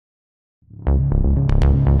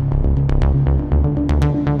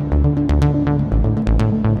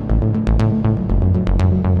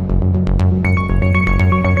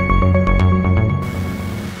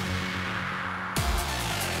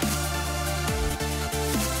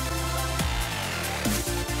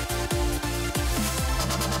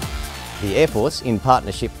The Air Force, in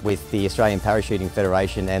partnership with the Australian Parachuting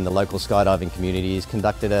Federation and the local skydiving community, has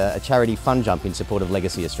conducted a charity fun jump in support of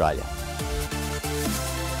Legacy Australia.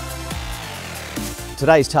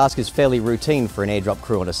 Today's task is fairly routine for an airdrop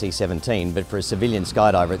crew on a C-17, but for a civilian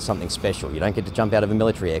skydiver it's something special. You don't get to jump out of a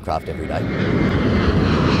military aircraft every day.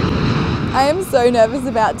 I am so nervous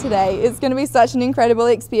about today. It's going to be such an incredible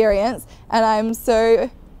experience, and I'm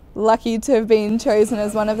so lucky to have been chosen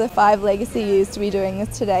as one of the 5 Legacy U's to be doing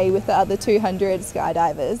this today with the other 200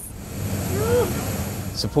 skydivers.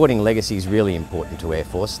 Supporting Legacy is really important to Air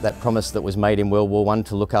Force. That promise that was made in World War I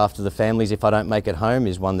to look after the families if I don't make it home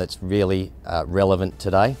is one that's really relevant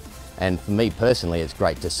today. And for me personally, it's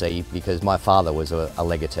great to see because my father was a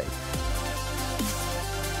legatee.